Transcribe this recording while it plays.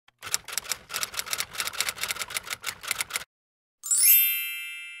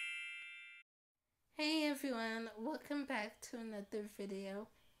everyone, welcome back to another video.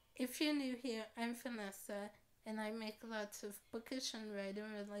 If you're new here, I'm Vanessa and I make lots of bookish and writing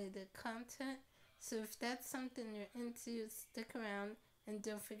related content, so if that's something you're into, stick around and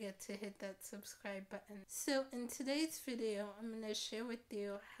don't forget to hit that subscribe button. So in today's video, I'm going to share with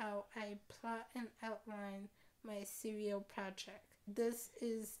you how I plot and outline my serial project. This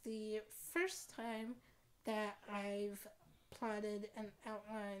is the first time that I've plotted and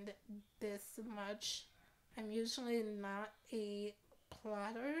outlined this much. I'm usually not a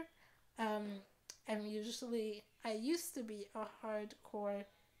plotter. I used to be a hardcore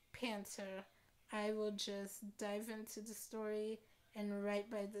pantser. I will just dive into the story and write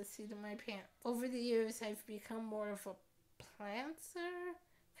by the seat of my pants. Over the years, I've become more of a plantser,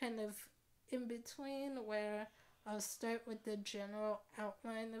 kind of in between, where I'll start with the general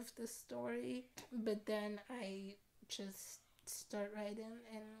outline of the story, but then I just start writing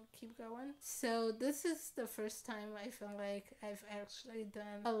and keep going. So this is the first time I feel like I've actually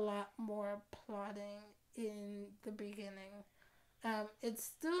done a lot more plotting in the beginning. It's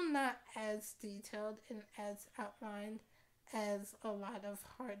still not as detailed and as outlined as a lot of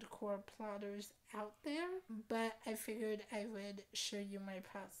hardcore plotters out there, but I figured I would show you my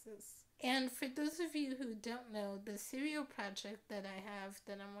process. And for those of you who don't know, the serial project that I have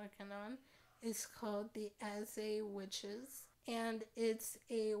that I'm working on is called the As A Witches, and it's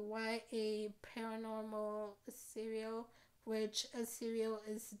a YA paranormal serial, which a serial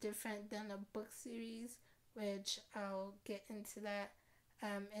is different than a book series, which I'll get into that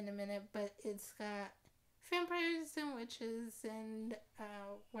in a minute, but it's got vampires and witches and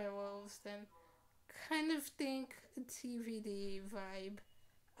werewolves and kind of think TVD vibe.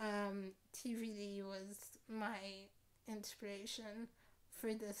 TVD was my inspiration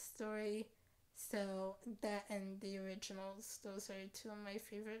for this story, so that and the originals, those are two of my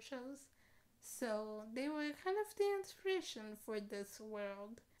favorite shows, so they were kind of the inspiration for this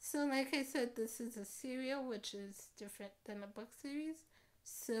world. So like I said, this is a serial, which is different than a book series.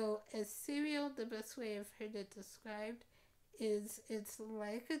 So a serial, the best way I've heard it described is it's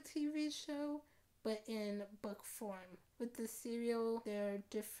like a TV show but in book form. With the serial, there are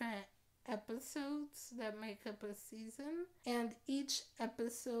different episodes that make up a season, and each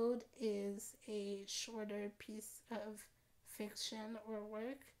episode is a shorter piece of fiction or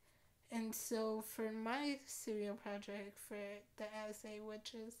work. And so for my serial project for the As A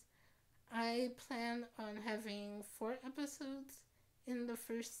Witches, I plan on having 4 episodes in the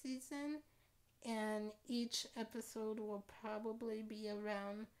first season, and each episode will probably be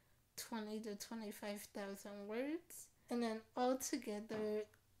around 20 to 25,000 words, and then altogether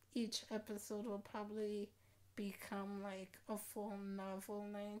each episode will probably become like a full novel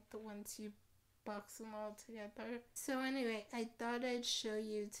length once you box them all together. So anyway, I thought I'd show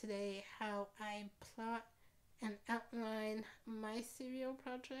you today how I plot and outline my serial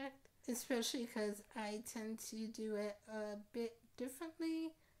project, especially because I tend to do it a bit differently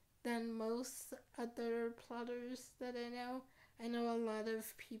than most other plotters that I know. I know a lot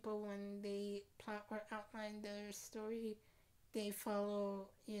of people, when they plot or outline their story, they follow,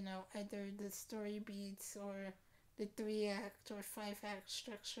 either the story beats or the 3-act or 5-act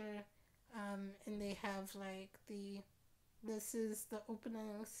structure, and they have like this is the opening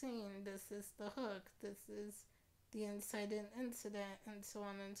scene, this is the hook, this is the inciting incident, and so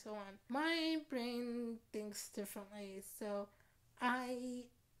on and so on. My brain thinks differently, so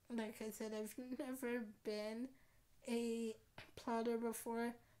like I said, I've never been a plotter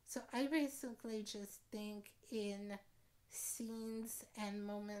before, so I basically just think in scenes and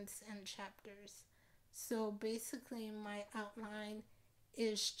moments and chapters. So basically my outline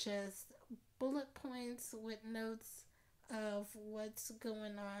is just bullet points with notes of what's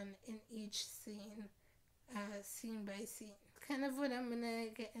going on in each scene, scene by scene. Kind of what I'm gonna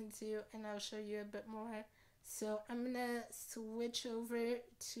get into, and I'll show you a bit more. So I'm gonna switch over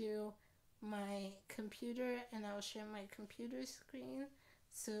to my computer and I'll share my computer screen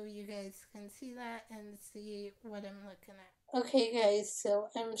so you guys can see that and see what I'm looking at. Okay guys, so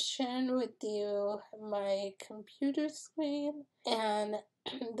I'm sharing with you my computer screen, and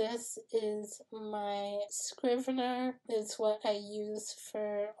this is my Scrivener. It's what I use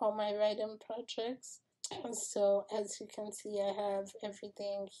for all my writing projects. So as you can see, I have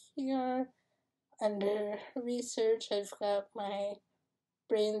everything here. Under research, I've got my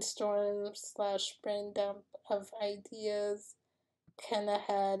brainstorm / brain dump of ideas. Kind of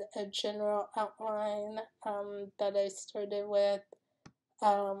had a general outline that I started with,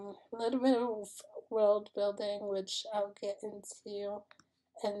 a little bit of world building, which I'll get into,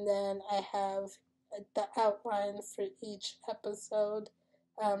 and then I have the outline for each episode,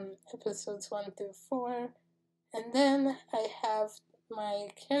 episodes 1 through 4. And then I have my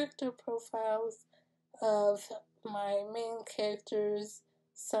character profiles of my main characters,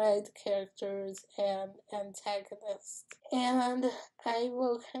 side characters, and antagonists. And I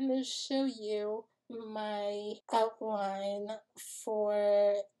will kind of show you my outline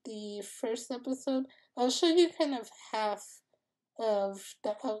for the first episode. I'll show you kind of half of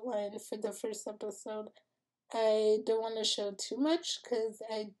the outline for the first episode. I don't want to show too much because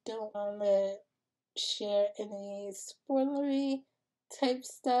I don't want to share any spoilery type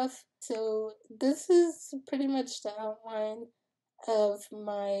stuff. So this is pretty much the outline of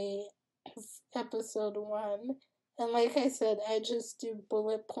my episode 1. And like I said, I just do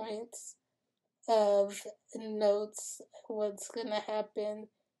bullet points of notes, what's gonna happen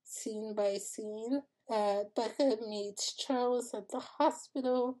scene by scene. Becca meets Charles at the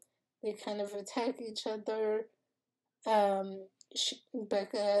hospital. They kind of attack each other.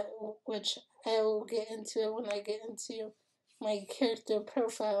 Becca, which I will get into when I get into my character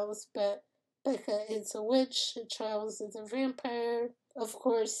profiles, but Becca is a witch, Charles is a vampire, of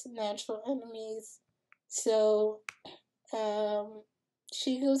course, natural enemies. So,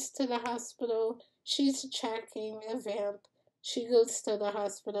 she goes to the hospital, she's tracking a vamp. She goes to the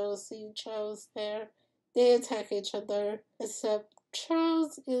hospital, see Charles there. They attack each other, except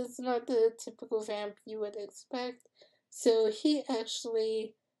Charles is not the typical vamp you would expect. So he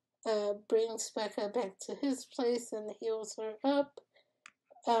actually brings Becca back to his place and heals her up.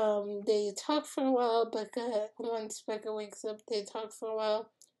 They talk for a while. Once Becca wakes up, they talk for a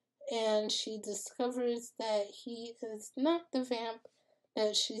while. And she discovers that he is not the vamp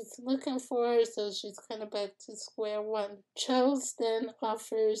that she's looking for, so she's kind of back to square one. Charles then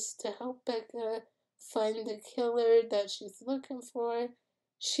offers to help Becca find the killer that she's looking for.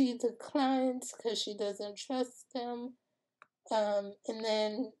 She declines because she doesn't trust him. And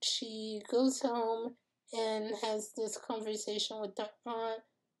then she goes home and has this conversation with her aunt,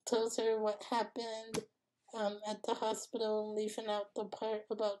 tells her what happened at the hospital, leaving out the part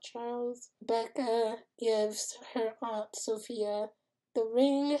about Charles. Becca gives her aunt Sophia the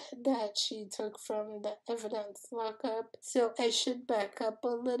ring that she took from the evidence lockup. So I should back up a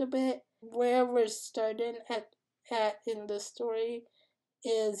little bit. Where we're starting at in the story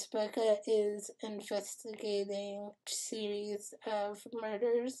is Becca is investigating a series of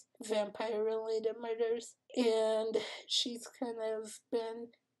murders, vampire-related murders, and she's kind of been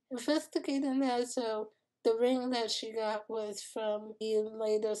investigating that. So the ring that she got was from the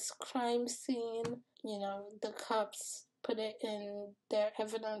latest crime scene. You know, the cops put it in their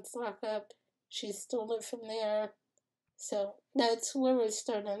evidence lockup. She stole it from there. So that's where we're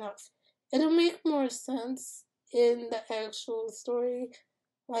starting off. It'll make more sense in the actual story.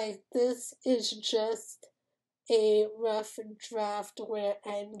 Like, this is just a rough draft where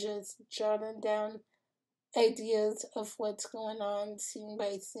I'm just jotting down ideas of what's going on scene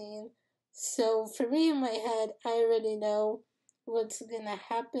by scene. So for me in my head, I already know what's gonna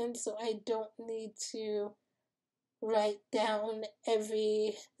happen, so I don't need to write down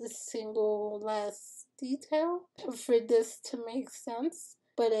every single last detail for this to make sense.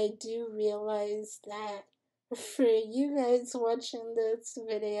 But I do realize that for you guys watching this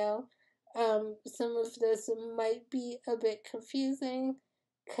video, some of this might be a bit confusing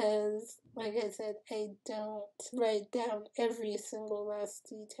because, like I said, I don't write down every single last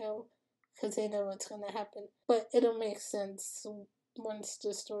detail because I know what's going to happen. But it'll make sense once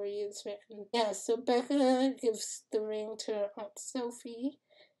the story is written. Yeah, so Becca gives the ring to her Aunt Sophie,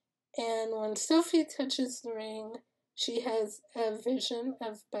 and when Sophie touches the ring, she has a vision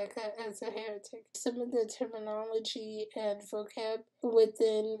of Becca as a heretic. Some of the terminology and vocab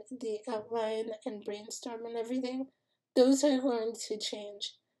within the outline and brainstorm and everything, those are going to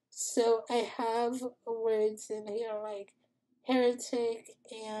change. So I have words in here like heretic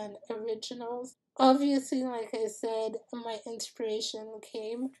and originals. Obviously, like I said, my inspiration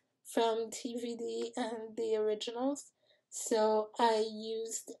came from TVD and the originals. So I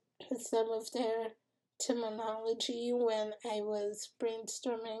used some of their terminology when I was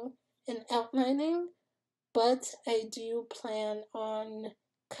brainstorming and outlining, but I do plan on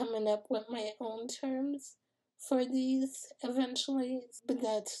coming up with my own terms for these eventually, but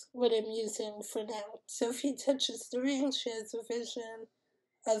that's what I'm using for now. Sophie touches the ring, she has a vision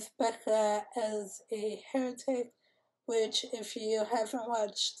of Becca as a heretic, which, if you haven't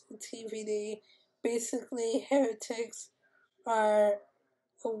watched TVD, basically heretics are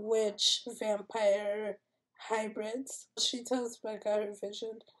witch vampire hybrids. She tells Becca her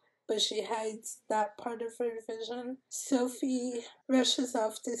vision, but she hides that part of her vision. Sophie rushes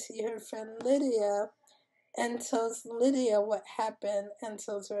off to see her friend Lydia, and tells Lydia what happened and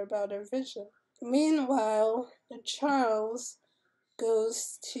tells her about her vision. Meanwhile, Charles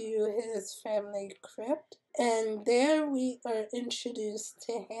goes to his family crypt, and there we are introduced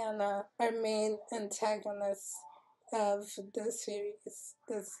to Hannah, our main antagonist of the series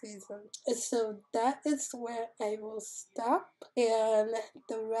this season. So that is where I will stop, and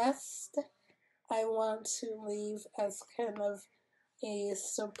the rest I want to leave as kind of a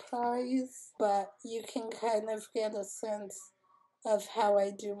surprise, but you can kind of get a sense of how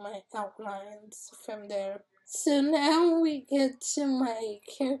I do my outlines from there. So now we get to my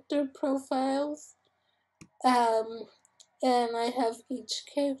character profiles. And I have each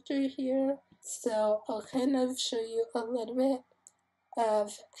character here. So I'll kind of show you a little bit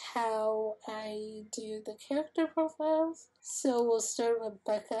of how I do the character profiles. So we'll start with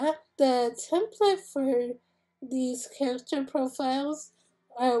Becca. The template for these character profiles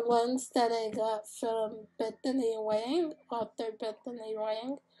are ones that I got from Bethany Wang, author Bethany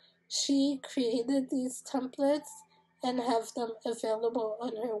Wang. She created these templates and have them available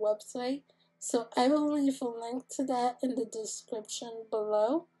on her website. So I will leave a link to that in the description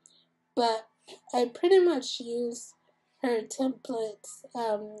below. But I pretty much use her templates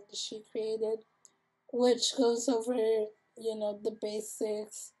she created, which goes over, the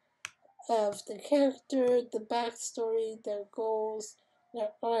basics of the character, the backstory, their goals, their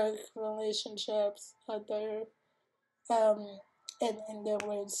arc, relationships, other, and in their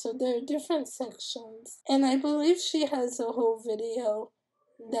words. So there are different sections. And I believe she has a whole video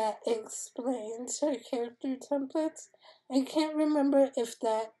that explains her character templates. I can't remember if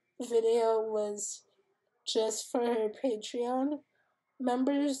that video was just for her Patreon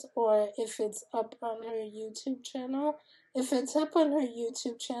members or if it's up on her YouTube channel. If it's up on her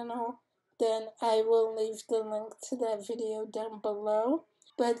YouTube channel, then I will leave the link to that video down below.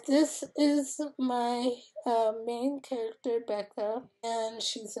 But this is my main character, Becca, and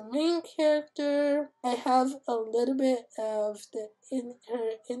she's a main character. I have a little bit of her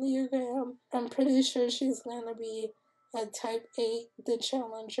Enneagram. I'm pretty sure she's going to be a type 8, the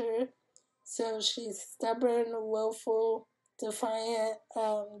challenger. So she's stubborn, willful, defiant,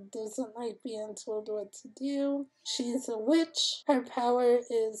 doesn't like being told what to do. She's a witch. Her power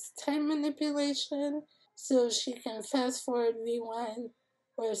is time manipulation, so she can fast forward, rewind,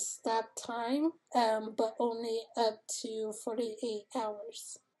 or stop time, but only up to 48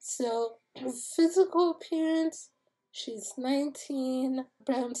 hours. So, physical appearance, she's 19,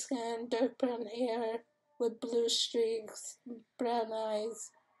 brown skin, dark brown hair, with blue streaks, brown eyes,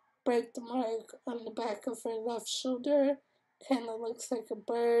 birthmark on the back of her left shoulder, kind of looks like a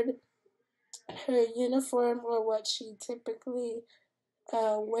bird. Her uniform, or what she typically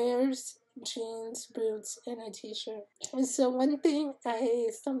wears, jeans, boots, and a t-shirt. And so one thing I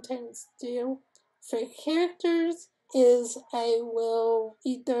sometimes do for characters is I will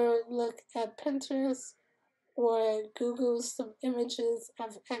either look at Pinterest or Google some images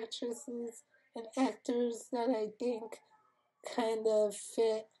of actresses and actors that I think kind of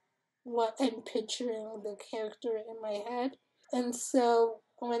fit what I'm picturing the character in my head. And so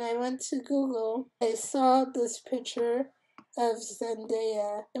when I went to Google, I saw this picture of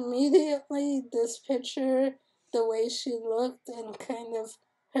Zendaya. Immediately, this picture, the way she looked and kind of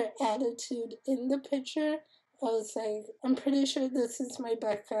her attitude in the picture, I was like, I'm pretty sure this is my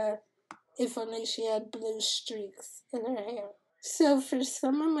Becca, if only she had blue streaks in her hair. So for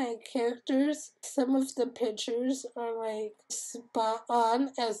some of my characters, some of the pictures are like spot on.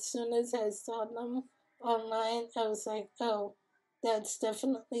 As soon as I saw them online, I was like, oh, that's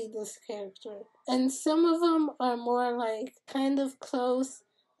definitely this character. And some of them are more like kind of close,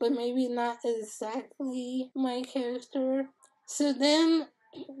 but maybe not exactly my character. So then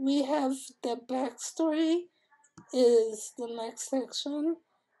we have the backstory is the next section,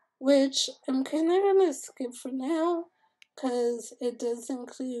 which I'm kind of going to skip for now because it does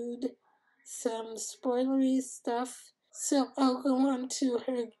include some spoilery stuff. So I'll go on to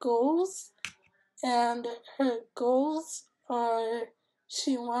her goals, and her goals are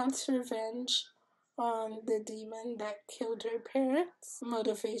she wants revenge on the demon that killed her parents.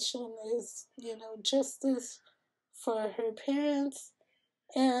 Motivation is, justice for her parents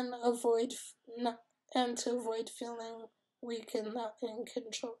and to avoid feeling weak and not in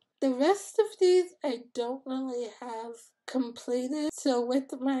control. The rest of these I don't really have completed. So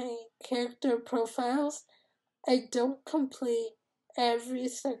with my character profiles, I don't complete every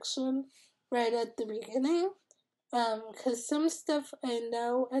section right at the beginning. Because some stuff I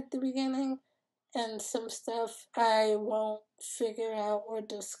know at the beginning, and some stuff I won't figure out or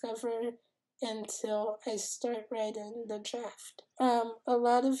discover until I start writing the draft. A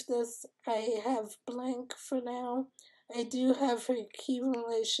lot of this I have blank for now. I do have her key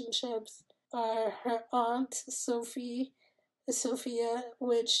relationships are her aunt Sophia,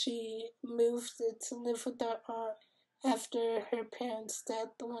 which she moved to live with her aunt after her parents'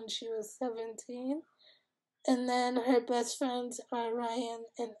 death when she was 17. And then her best friends are Ryan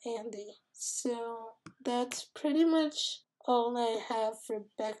and Andy. So that's pretty much all I have for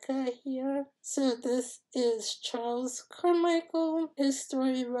Becca here. So this is Charles Carmichael. His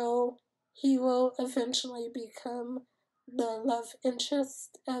story role, he will eventually become the love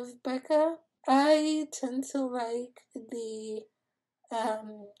interest of Becca. I tend to like the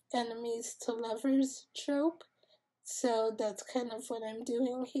enemies to lovers trope, so that's kind of what I'm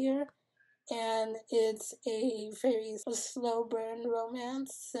doing here. And it's a very slow burn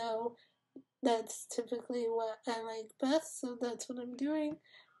romance, so that's typically what I like best, so that's what I'm doing.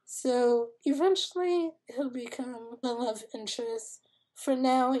 So eventually he'll become the love interest. For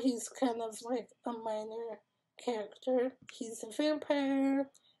now, he's kind of like a minor character. He's a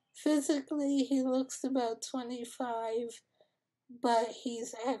vampire. Physically, he looks about 25, but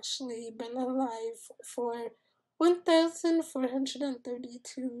he's actually been alive for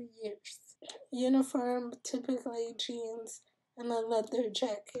 1,432 years. Uniform, typically jeans and a leather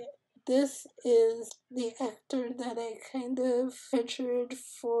jacket. This is the actor that I kind of pictured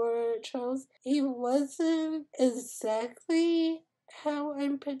for Charles. He wasn't exactly how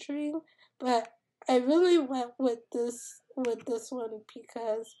I'm picturing, but I really went with this one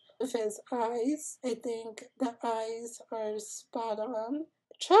because of his eyes. I think the eyes are spot on.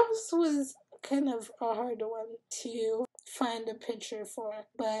 Charles was kind of a hard one to find a picture for,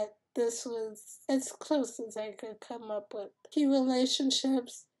 but this was as close as I could come up with. Key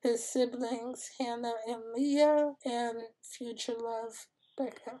relationships, his siblings, Hannah and Leah, and future love,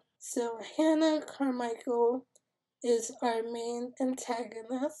 Becca. So Hannah Carmichael is our main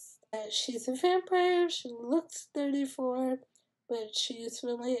antagonist. She's a vampire, she looks 34, but she's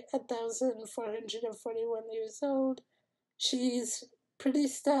really 1,441 years old. She's pretty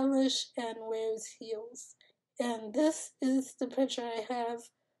stylish and wears heels. And this is the picture I have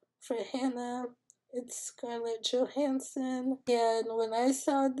for Hannah. It's Scarlett Johansson. And when I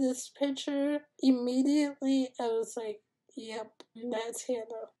saw this picture, immediately I was like, yep, that's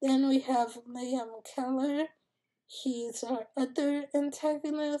Hannah. Then we have Liam Keller. He's our other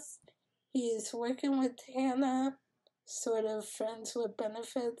antagonist. He's working with Hannah, sort of friends with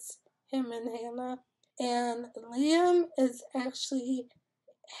benefits, him and Hannah. And Liam is actually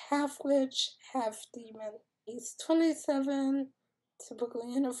half witch, half demon. He's 27, typical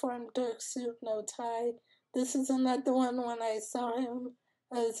uniform, dark suit, no tie. This is another one when I saw him,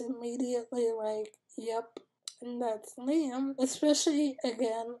 I was immediately like, yep, and that's Liam. Especially,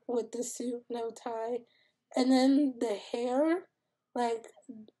 again, with the suit, no tie. And then the hair, like,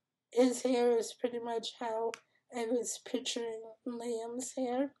 his hair is pretty much how I was picturing Liam's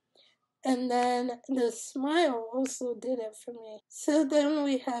hair. And then the smile also did it for me. So then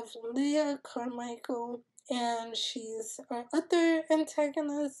we have Leah Carmichael, and she's our other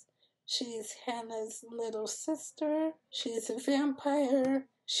antagonist. She's Hannah's little sister. She's a vampire.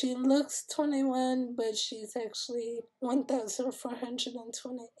 She looks 21, but she's actually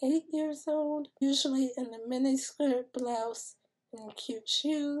 1,428 years old. Usually in a miniskirt, blouse, and cute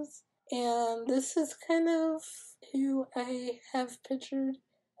shoes. And this is kind of who I have pictured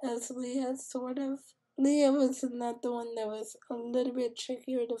as Leah, sort of. Leah was another one that was a little bit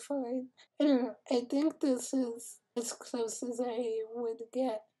trickier to find. I don't know. I think this is as close as I would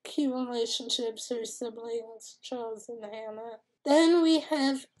get. Key relationships, her siblings, Charles and Hannah. Then we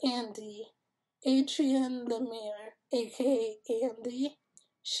have Andy, Adrienne Lemire, aka Andy.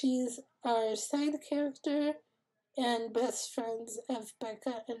 She's our side character and best friends of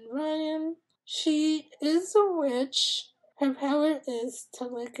Becca and Ryan. She is a witch. Her power is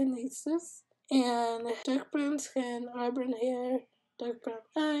telekinesis, and dark brown skin, auburn hair, dark brown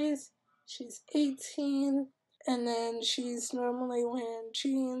eyes. She's 18, and then she's normally wearing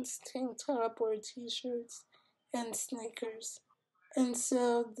jeans, tank top, or t-shirts, and sneakers. And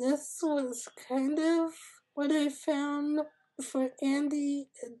so this was kind of what I found for Andy.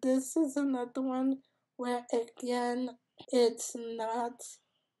 This is another one where, again, it's not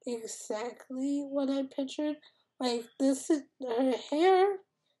exactly what I pictured. Like, this is, her hair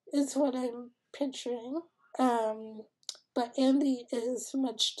is what I'm picturing. But Andy is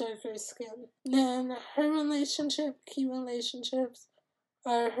much darker skin. Then her key relationships,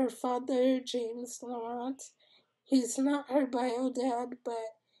 are her father, James Laurent. He's not her bio dad,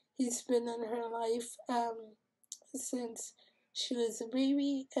 but he's been in her life since she was a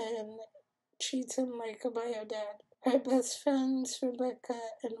baby, and treats him like a bio dad. Her best friends, Rebecca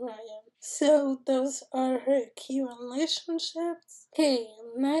and Ryan. So those are her key relationships. Okay,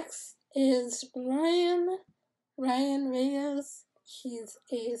 next is Ryan Reyes. He's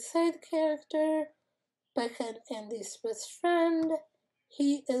a side character, Becca and Andy's best friend.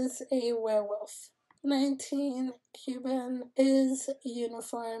 He is a werewolf. 19, Cuban. His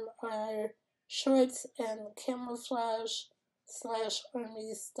uniform are shorts and camouflage /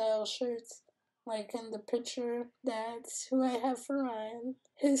 army style shirts, like in the picture. That's who I have for Ryan.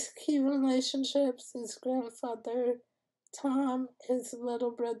 His key relationships: his grandfather Tom, his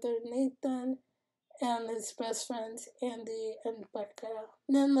little brother Nathan, and his best friends Andy and Becca.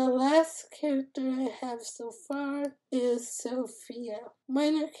 Then the last character I have so far is Sophia.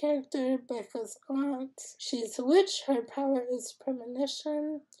 Minor character, Becca's aunt. She's a witch. Her power is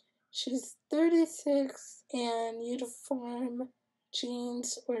premonition. She's 36 and uniform,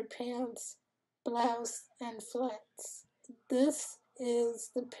 jeans or pants, blouse, and flats. This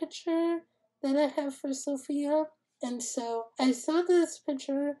is the picture that I have for Sophia. And so I saw this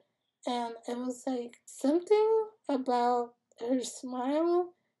picture and it was like something about her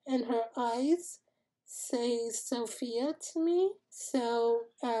smile and her eyes say Sophia to me. So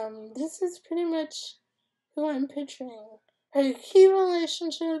this is pretty much who I'm picturing. Her key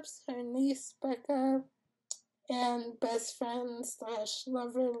relationships, her niece Becca and best friend /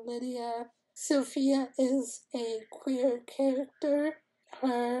 lover Lydia. Sophia is a queer character.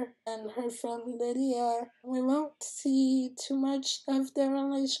 Her and her friend Lydia, we won't see too much of their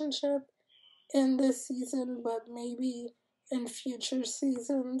relationship in this season, but maybe in future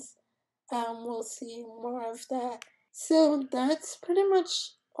seasons we'll see more of that. So that's pretty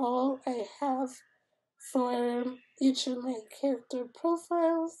much all I have for each of my character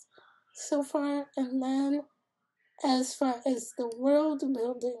profiles so far. And then as far as the world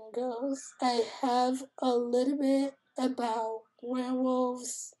building goes, I have a little bit about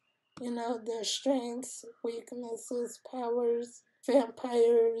werewolves, their strengths, weaknesses, powers,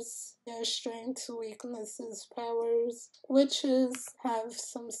 vampires, their strengths, weaknesses, powers. Witches have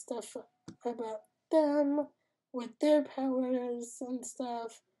some stuff about them with their powers and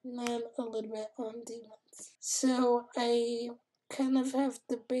stuff, and then a little bit on demons. So I kind of have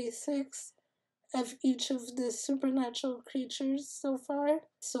the basics of each of the supernatural creatures so far.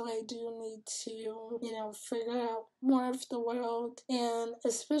 So I do need to, figure out more of the world and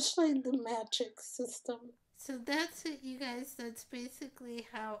especially the magic system. So that's it, you guys. That's basically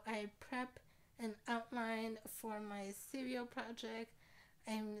how I prep and outline for my serial project.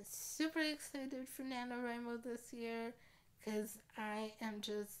 I'm super excited for NaNoWriMo this year because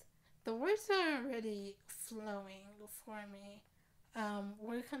the words are already flowing for me.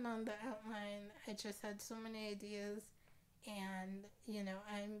 Working on the outline, I just had so many ideas, and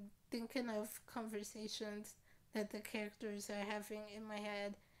I'm thinking of conversations that the characters are having in my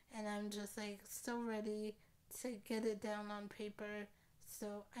head, and I'm just like so ready to get it down on paper.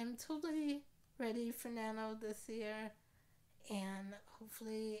 So I'm totally ready for Nano this year, and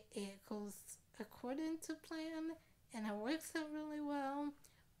hopefully it goes according to plan and it works out really well.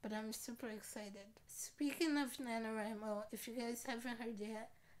 But I'm super excited. Speaking of NaNoWriMo, if you guys haven't heard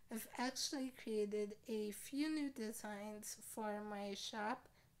yet, I've actually created a few new designs for my shop,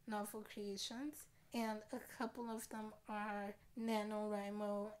 Novel Creations, and a couple of them are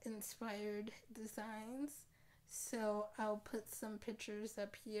NaNoWriMo inspired designs. So I'll put some pictures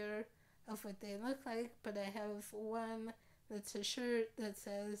up here of what they look like, but I have one that's a shirt that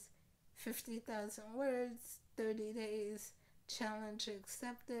says 50,000 words, 30 days, challenge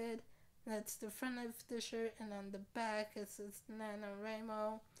accepted. That's the front of the shirt, and on the back it says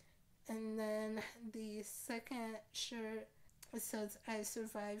NaNoWriMo. And then the second shirt, it says I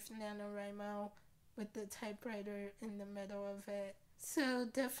survived NaNoWriMo with the typewriter in the middle of it. So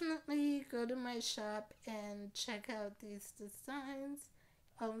definitely go to my shop and check out these designs.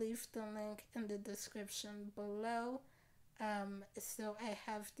 I'll leave the link in the description below. So I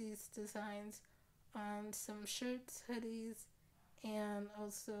have these designs on some shirts, hoodies, and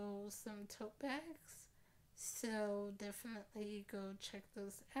also some tote bags. So definitely go check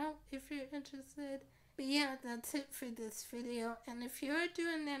those out if you're interested. But yeah, that's it for this video. And if you are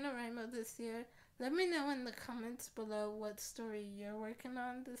doing NaNoWriMo this year, let me know in the comments below what story you're working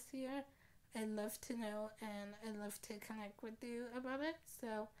on this year. I'd love to know, and I'd love to connect with you about it.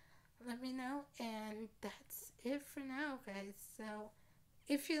 So let me know, and that's it for now, guys. So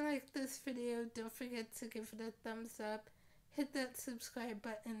if you like this video, don't forget to give it a thumbs up. Hit that subscribe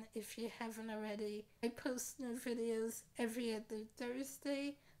button if you haven't already. I post new videos every other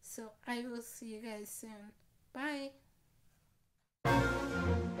Thursday, so I will see you guys soon. Bye!